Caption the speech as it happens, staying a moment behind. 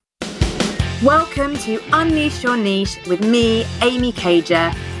Welcome to Unleash Your Niche with me, Amy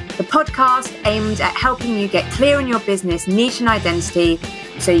Cager, the podcast aimed at helping you get clear on your business niche and identity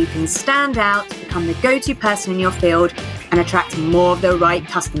so you can stand out, become the go-to person in your field and attract more of the right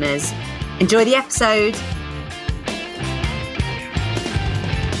customers. Enjoy the episode.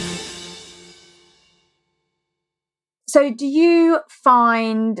 So do you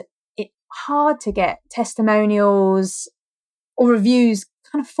find it hard to get testimonials or reviews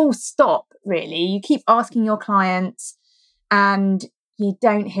kind of full stop, really? You keep asking your clients and you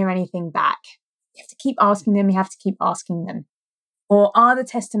don't hear anything back. You have to keep asking them. Or are the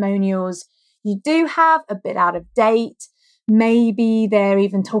testimonials you do have a bit out of date? Maybe they're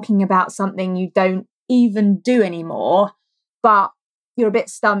even talking about something you don't even do anymore, but you're a bit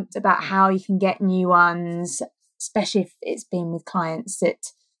stumped about how you can get new ones, especially if it's been with clients that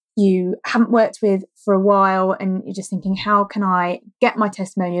you haven't worked with for a while and you're just thinking, how can I get my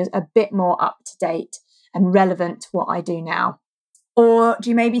testimonials a bit more up to date and relevant to what I do now? Or do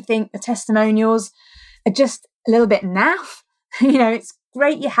you maybe think the testimonials are just a little bit naff? It's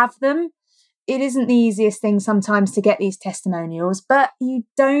great you have them. It isn't the easiest thing sometimes to get these testimonials, but you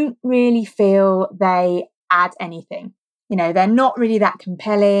don't really feel they add anything. They're not really that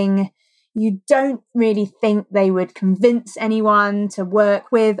compelling. You don't really think they would convince anyone to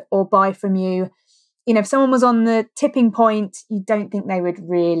work with or buy from you. If someone was on the tipping point, you don't think they would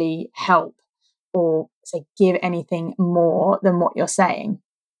really help or say give anything more than what you're saying.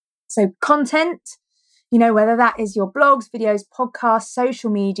 So content, whether that is your blogs, videos, podcasts, social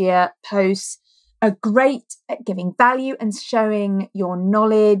media posts, are great at giving value and showing your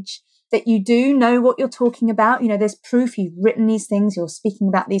knowledge, that you do know what you're talking about. There's proof you've written these things, you're speaking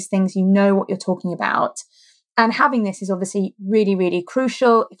about these things, you know what you're talking about. And having this is obviously really, really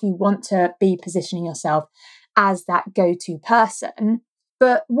crucial if you want to be positioning yourself as that go-to person.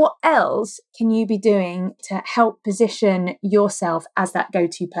 But what else can you be doing to help position yourself as that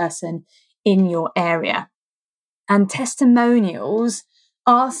go-to person in your area? And testimonials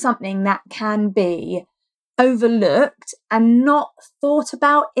are something that can be overlooked and not thought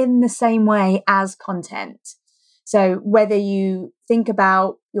about in the same way as content. So whether you think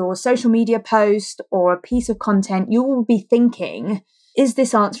about your social media post or a piece of content, you will be thinking, is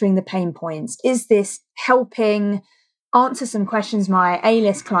this answering the pain points? Is this helping answer some questions my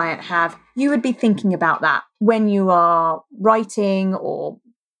A-list client have? You would be thinking about that when you are writing or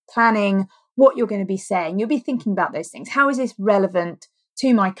planning what you're going to be saying. You'll be thinking about those things. How is this relevant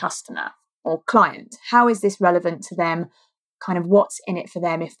to my customer or client? How is this relevant to them? Kind of what's in it for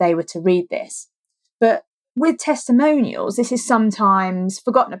them if they were to read this? But with testimonials, this is sometimes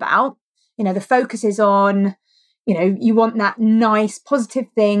forgotten about. The focus is on, you want that nice positive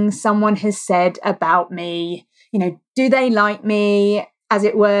thing someone has said about me. Do they like me, as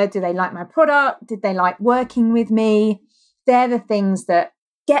it were? Do they like my product? Did they like working with me? They're the things that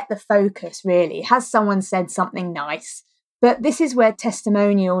get the focus, really. Has someone said something nice? But this is where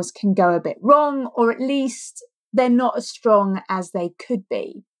testimonials can go a bit wrong, or at least they're not as strong as they could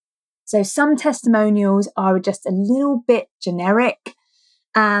be. So some testimonials are just a little bit generic,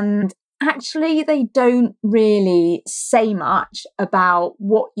 and actually they don't really say much about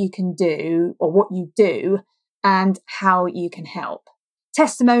what you can do or what you do and how you can help.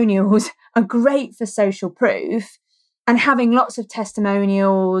 Testimonials are great for social proof, and having lots of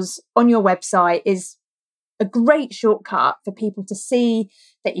testimonials on your website is a great shortcut for people to see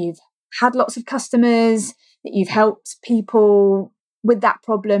that you've had lots of customers, that you've helped people with that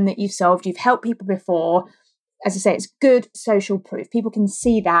problem that you've solved. You've helped people before. As I say, it's good social proof. People can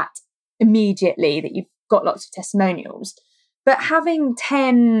see that immediately, that you've got lots of testimonials. But having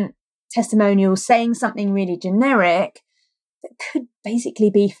 10 testimonials saying something really generic that could basically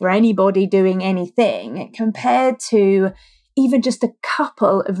be for anybody doing anything, compared to even just a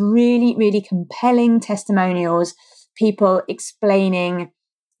couple of really, really compelling testimonials, people explaining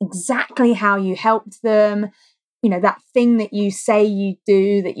exactly how you helped them, that thing that you say you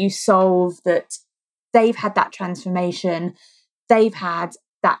do, that you solve, that they've had that transformation, they've had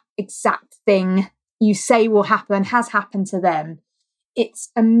that exact thing you say will happen, has happened to them.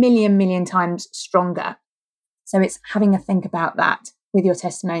 It's a million times stronger. So it's having a think about that with your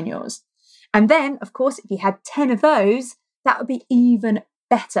testimonials. And then, of course, if you had 10 of those, that would be even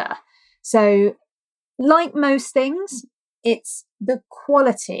better. So like most things, it's the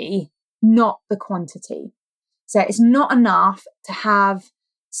quality, not the quantity. So it's not enough to have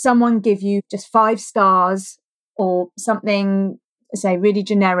someone give you just 5 stars or something, say, really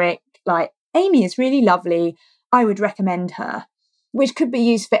generic, like, Amy is really lovely, I would recommend her, which could be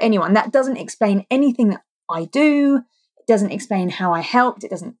used for anyone. That doesn't explain anything that I do. It doesn't explain how I helped.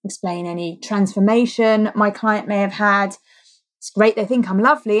 It doesn't explain any transformation my client may have had. It's great they think I'm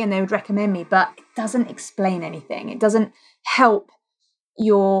lovely and they would recommend me, but it doesn't explain anything. It doesn't help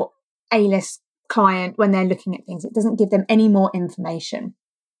your A-list client when they're looking at things. It doesn't give them any more information.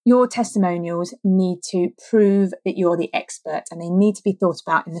 Your testimonials need to prove that you're the expert, and they need to be thought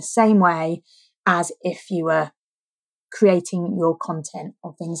about in the same way as if you were creating your content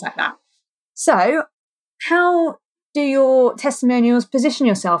or things like that. So, how do your testimonials position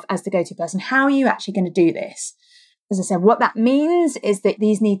yourself as the go-to person? How are you actually going to do this? As I said, what that means is that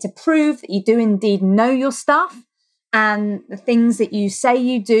these need to prove that you do indeed know your stuff, and the things that you say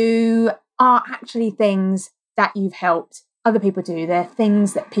you do are actually things that you've helped other people do. They're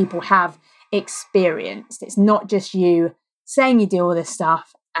things that people have experienced. It's not just you saying you do all this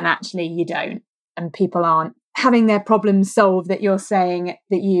stuff and actually you don't, and people aren't having their problems solved that you're saying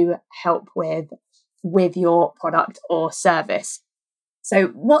that you help with your product or service. So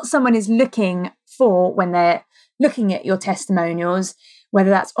what someone is looking for when they're looking at your testimonials, whether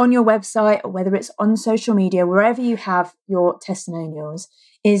that's on your website or whether it's on social media, wherever you have your testimonials,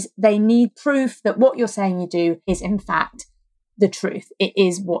 is they need proof that what you're saying you do is in fact the truth. It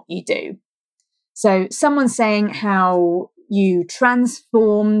is what you do. So someone saying how you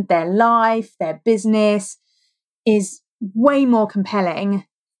transformed their life, their business, is way more compelling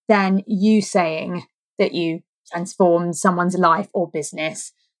than you saying that you transformed someone's life or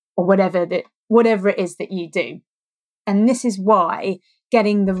business or whatever it is that you do. And this is why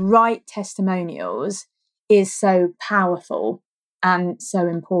getting the right testimonials is so powerful and so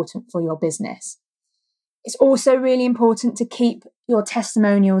important for your business. It's also really important to keep your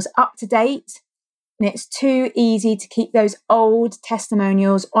testimonials up to date. And it's too easy to keep those old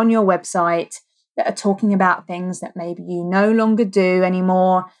testimonials on your website that are talking about things that maybe you no longer do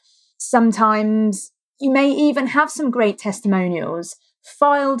anymore. Sometimes you may even have some great testimonials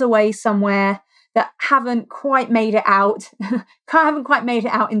filed away somewhere that haven't quite made it out,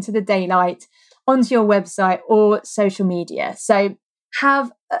 into the daylight, onto your website or social media. So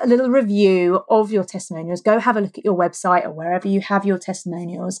have a little review of your testimonials. Go have a look at your website or wherever you have your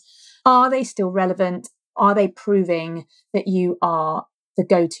testimonials. Are they still relevant? Are they proving that you are the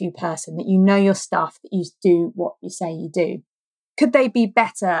go-to person, that you know your stuff, that you do what you say you do? Could they be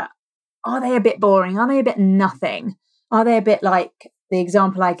better? Are they a bit boring? Are they a bit nothing? Are they a bit like the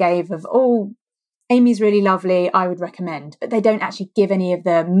example I gave of, oh, Amy's really lovely, I would recommend, but they don't actually give any of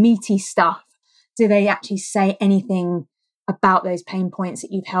the meaty stuff? Do they actually say anything about those pain points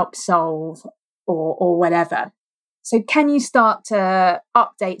that you've helped solve or whatever? So can you start to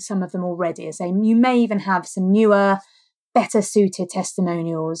update some of them already? As you may even have some newer, better suited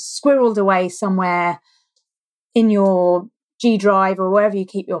testimonials squirreled away somewhere in your G Drive or wherever you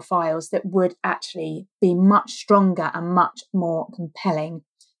keep your files that would actually be much stronger and much more compelling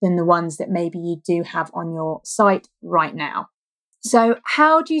than the ones that maybe you do have on your site right now. So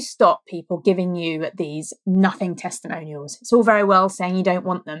how do you stop people giving you these nothing testimonials? It's all very well saying you don't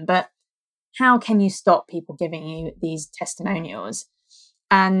want them, but how can you stop people giving you these testimonials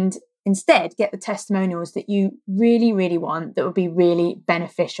and instead get the testimonials that you really, really want, that would be really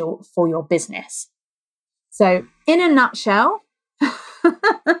beneficial for your business? So in a nutshell,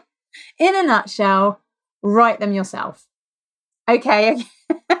 write them yourself. Okay.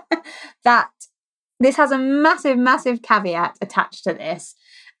 This has a massive, massive caveat attached to this,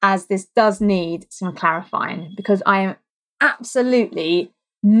 as this does need some clarifying, because I am absolutely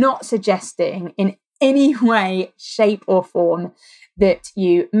not suggesting in any way, shape or form that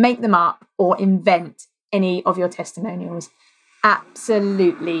you make them up or invent any of your testimonials.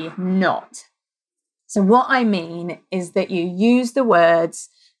 Absolutely not. So what I mean is that you use the words,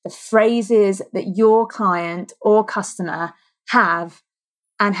 the phrases that your client or customer have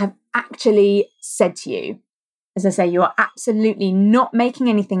and have actually said to you. As I say, you are absolutely not making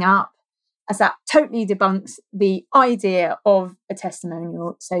anything up, as that totally debunks the idea of a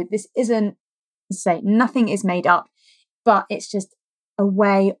testimonial. So this isn't, as I say, nothing is made up, but it's just a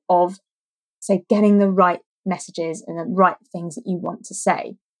way of, say, getting the right messages and the right things that you want to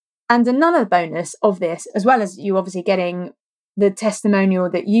say. And another bonus of this, as well as you obviously getting the testimonial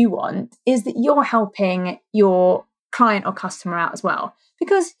that you want, is that you're helping your client or customer out as well.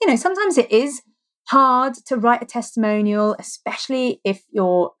 Because, sometimes it is hard to write a testimonial, especially if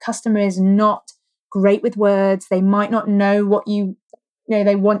your customer is not great with words. They might not know what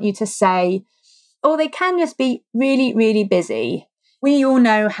they want you to say, or they can just be really, really busy. We all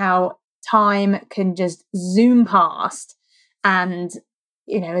know how time can just zoom past, and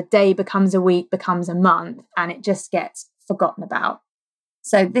a day becomes a week, becomes a month, and it just gets forgotten about.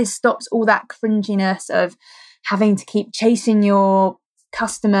 So this stops all that cringiness of having to keep chasing your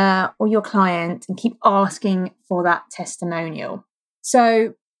customer or your client and keep asking for that testimonial.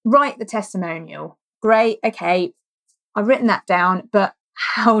 So write the testimonial. Great. Okay. I've written that down, but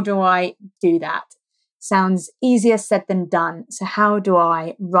how do I do that? Sounds easier said than done. So how do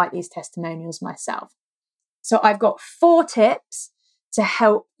I write these testimonials myself? So I've got 4 tips to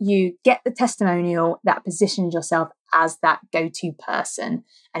help you get the testimonial that positions yourself as that go-to person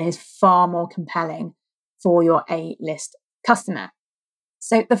and is far more compelling for your A-list customer.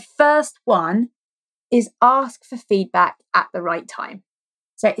 So the first one is ask for feedback at the right time.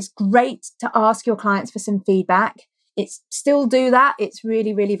 So it's great to ask your clients for some feedback. It's still do that. It's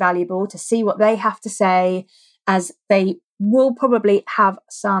really, really valuable to see what they have to say, as they will probably have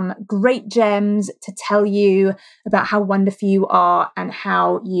some great gems to tell you about how wonderful you are and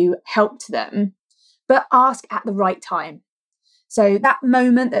how you helped them. But ask at the right time. So that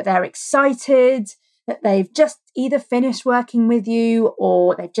moment that they're excited, that they've just either finished working with you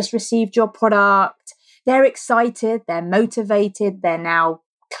or they've just received your product, they're excited, they're motivated, they're now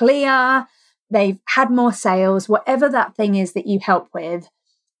clear, they've had more sales, whatever that thing is that you help with,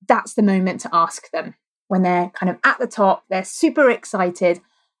 that's the moment to ask them. When they're kind of at the top, they're super excited,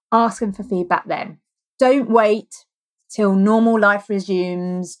 ask them for feedback then. Don't wait till normal life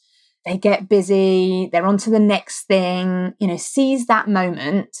resumes, they get busy, they're on to the next thing. Seize that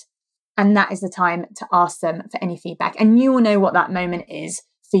moment, and that is the time to ask them for any feedback. And you will know what that moment is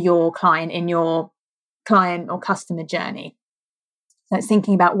for your client in your client or customer journey. So it's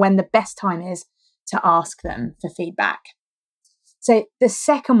thinking about when the best time is to ask them for feedback. So the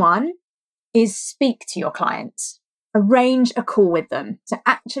second one is speak to your clients. Arrange a call with them. So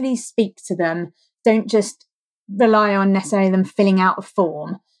actually speak to them. Don't just rely on necessarily them filling out a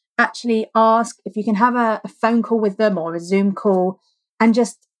form. Actually ask if you can have a phone call with them or a Zoom call and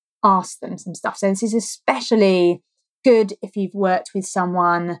just ask them some stuff. So this is especially good if you've worked with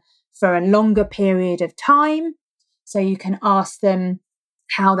someone for a longer period of time. So you can ask them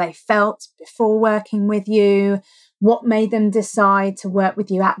how they felt before working with you, what made them decide to work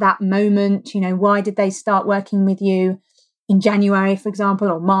with you at that moment. Why did they start working with you in January, for example,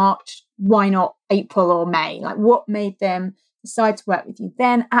 or March? Why not April or May? Like, what made them decide to work with you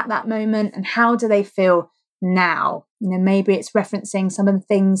then at that moment? And how do they feel now? Maybe it's referencing some of the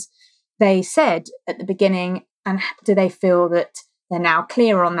things they said at the beginning, and do they feel that they're now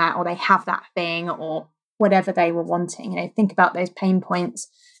clear on that, or they have that thing, or whatever they were wanting. Think about those pain points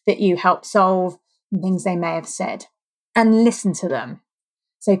that you helped solve and things they may have said, and listen to them.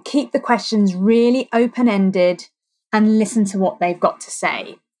 So keep the questions really open-ended and listen to what they've got to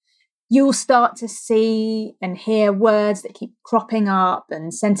say. You'll start to see and hear words that keep cropping up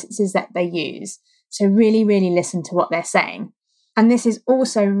and sentences that they use. So really, really listen to what they're saying. And this is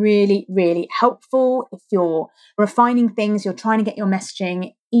also really, really helpful if you're refining things, you're trying to get your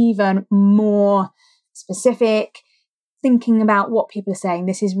messaging even more specific, thinking about what people are saying.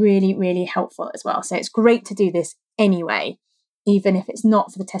 This is really, really helpful as well. So it's great to do this anyway, even if it's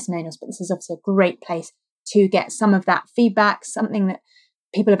not for the testimonials, but this is obviously a great place to get some of that feedback, something that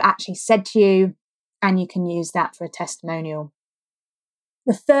people have actually said to you, and you can use that for a testimonial.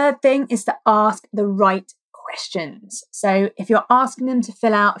 The third thing is to ask the right questions. So if you're asking them to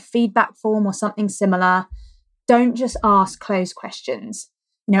fill out a feedback form or something similar, don't just ask closed questions.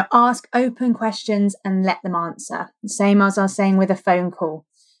 Ask open questions and let them answer. The same as I was saying with a phone call.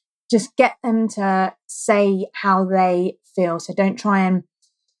 Just get them to say how they feel. So don't try and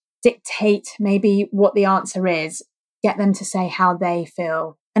dictate maybe what the answer is. Get them to say how they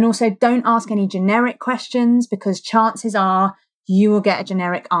feel. And also don't ask any generic questions, because chances are you will get a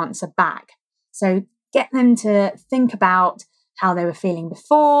generic answer back. So get them to think about how they were feeling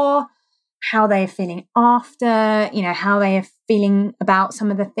before, how they are feeling after, how they are feeling about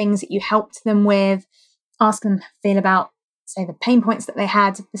some of the things that you helped them with. Ask them to feel about, say, the pain points that they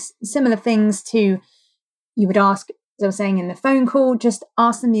had, similar things to you would ask, as I was saying, in the phone call. Just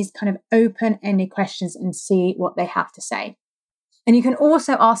ask them these kind of open-ended questions and see what they have to say. And you can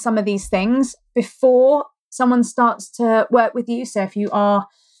also ask some of these things before someone starts to work with you. So if you are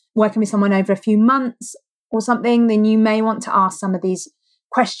working with someone over a few months or something, then you may want to ask some of these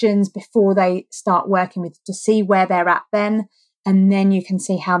questions before they start working with, to see where they're at then, and then you can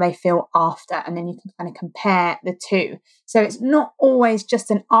see how they feel after, and then you can kind of compare the two. So it's not always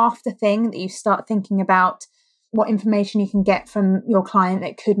just an after thing that you start thinking about what information you can get from your client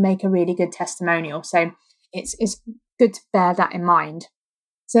that could make a really good testimonial. So it's good to bear that in mind.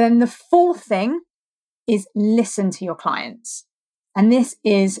 So then the fourth thing is listen to your clients. And this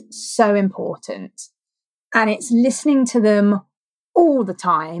is so important. And it's listening to them all the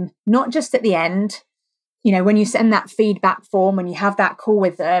time, not just at the end. when you send that feedback form, when you have that call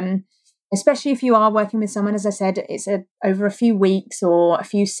with them, especially if you are working with someone, as I said, it's over a few weeks or a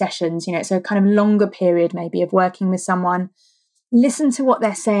few sessions, it's a kind of longer period maybe of working with someone. Listen to what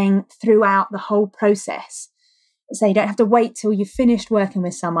they're saying throughout the whole process. So you don't have to wait till you've finished working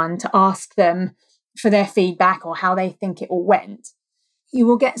with someone to ask them for their feedback or how they think it all went. You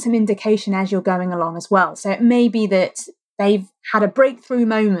will get some indication as you're going along as well. So it may be that they've had a breakthrough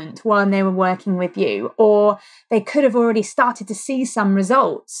moment while they were working with you, or they could have already started to see some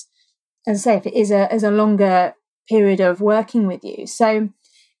results. As I say, if it is a longer period of working with you. So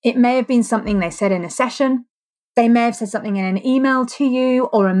it may have been something they said in a session. They may have said something in an email to you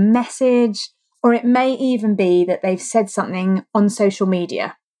or a message, or it may even be that they've said something on social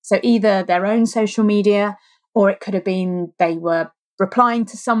media. So either their own social media, or it could have been they were replying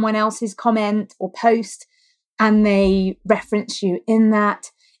to someone else's comment or post and they reference you in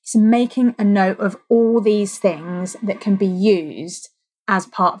that. It's making a note of all these things that can be used as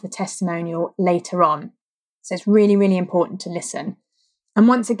part of the testimonial later on. So it's really, really important to listen. And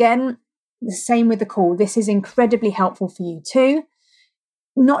once again, the same with the call. This is incredibly helpful for you too,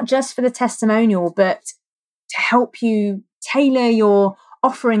 not just for the testimonial, but to help you tailor your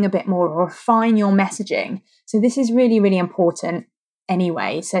offering a bit more or refine your messaging. So this is really, really important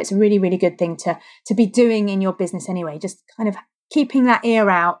anyway. So it's a really, really good thing to be doing in your business anyway, just kind of keeping that ear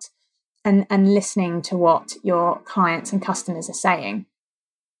out and listening to what your clients and customers are saying.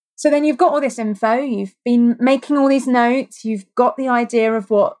 So then you've got all this info, you've been making all these notes, you've got the idea of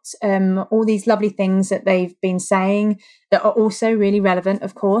what all these lovely things that they've been saying that are also really relevant,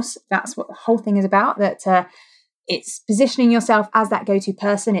 of course. That's what the whole thing is about, that it's positioning yourself as that go-to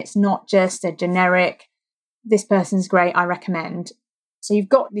person. It's not just a generic, this person's great, I recommend. So you've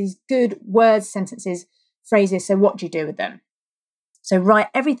got these good words, sentences, phrases. So what do you do with them? So write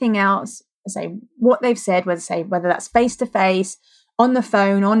everything else, say what they've said, whether that's face-to-face, on the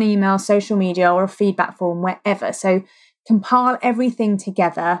phone, on email, social media, or a feedback form, wherever. So compile everything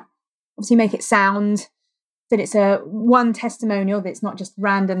together. Obviously make it sound that it's a one testimonial, that it's not just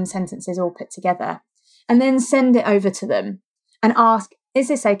random sentences all put together. And then send it over to them and ask, is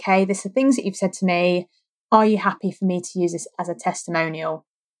this okay? This are things that you've said to me. Are you happy for me to use this as a testimonial?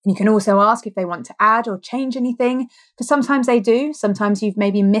 And you can also ask if they want to add or change anything, because sometimes they do. Sometimes you've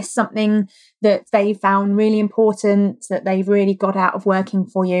maybe missed something that they found really important, that they've really got out of working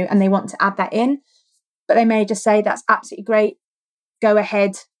for you, and they want to add that in. But they may just say, that's absolutely great. Go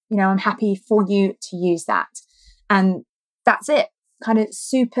ahead. I'm happy for you to use that. And that's it. Kind of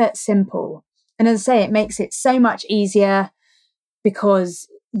super simple. And as I say, it makes it so much easier because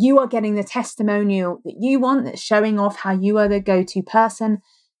you are getting the testimonial that you want, that's showing off how you are the go-to person.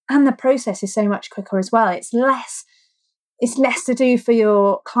 And the process is so much quicker as well. It's less to do for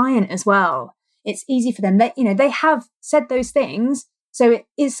your client as well. It's easy for them. They have said those things. So it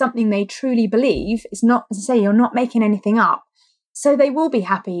is something they truly believe. It's not, as I say, you're not making anything up. So they will be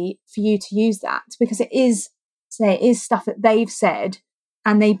happy for you to use that because it is stuff that they've said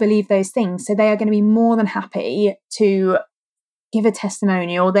and they believe those things. So they are going to be more than happy to give a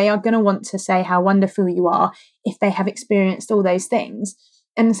testimonial. They are going to want to say how wonderful you are if they have experienced all those things.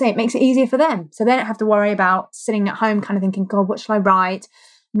 And say it makes it easier for them. So they don't have to worry about sitting at home kind of thinking, God, what should I write?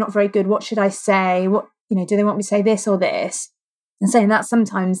 I'm not very good. What should I say? What, do they want me to say this or this? And saying that's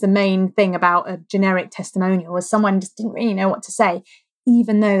sometimes the main thing about a generic testimonial is someone just didn't really know what to say,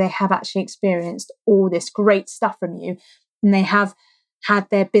 even though they have actually experienced all this great stuff from you and they have had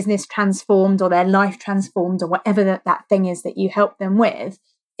their business transformed or their life transformed or whatever that thing is that you help them with.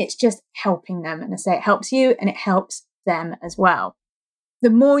 It's just helping them. And I say it helps you and it helps them as well. The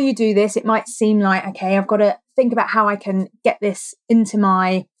more you do this, it might seem like, okay, I've got to think about how I can get this into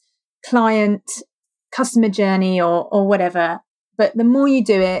my client customer journey or whatever. But the more you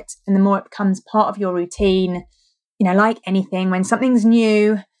do it and the more it becomes part of your routine, like anything, when something's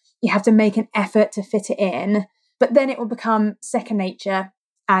new, you have to make an effort to fit it in, but then it will become second nature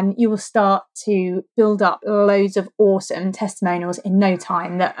and you will start to build up loads of awesome testimonials in no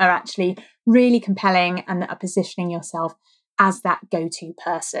time that are actually really compelling and that are positioning yourself as that go-to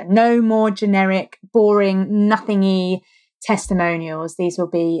person. No more generic, boring, nothingy testimonials. These will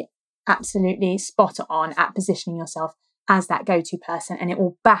be absolutely spot on at positioning yourself as that go-to person, and it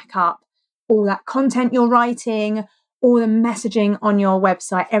will back up all that content you're writing, all the messaging on your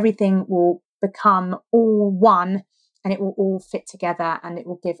website. Everything will become all one and it will all fit together and it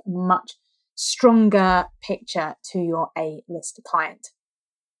will give a much stronger picture to your A-list client.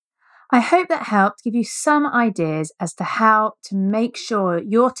 I hope that helped give you some ideas as to how to make sure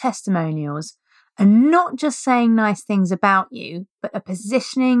your testimonials are not just saying nice things about you, but are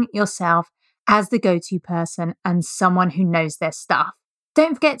positioning yourself as the go-to person and someone who knows their stuff.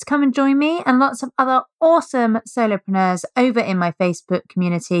 Don't forget to come and join me and lots of other awesome solopreneurs over in my Facebook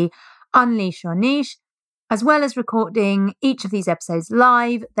community, Unleash Your Niche. As well as recording each of these episodes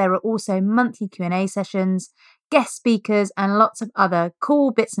live, there are also monthly Q&A sessions, guest speakers, and lots of other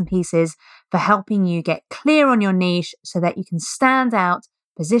cool bits and pieces for helping you get clear on your niche so that you can stand out,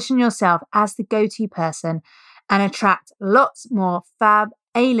 position yourself as the go-to person, and attract lots more fab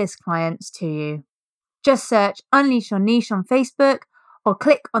A-list clients to you. Just search Unleash Your Niche on Facebook or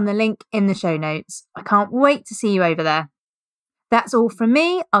click on the link in the show notes. I can't wait to see you over there. That's all from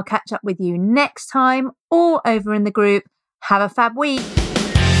me. I'll catch up with you next time or over in the group. Have a fab week.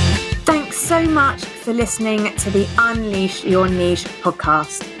 Thanks so much for listening to the Unleash Your Niche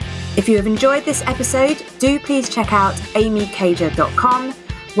podcast. If you have enjoyed this episode, do please check out amycager.com,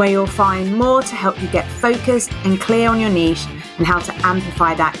 where you'll find more to help you get focused and clear on your niche and how to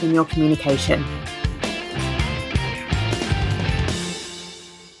amplify that in your communication.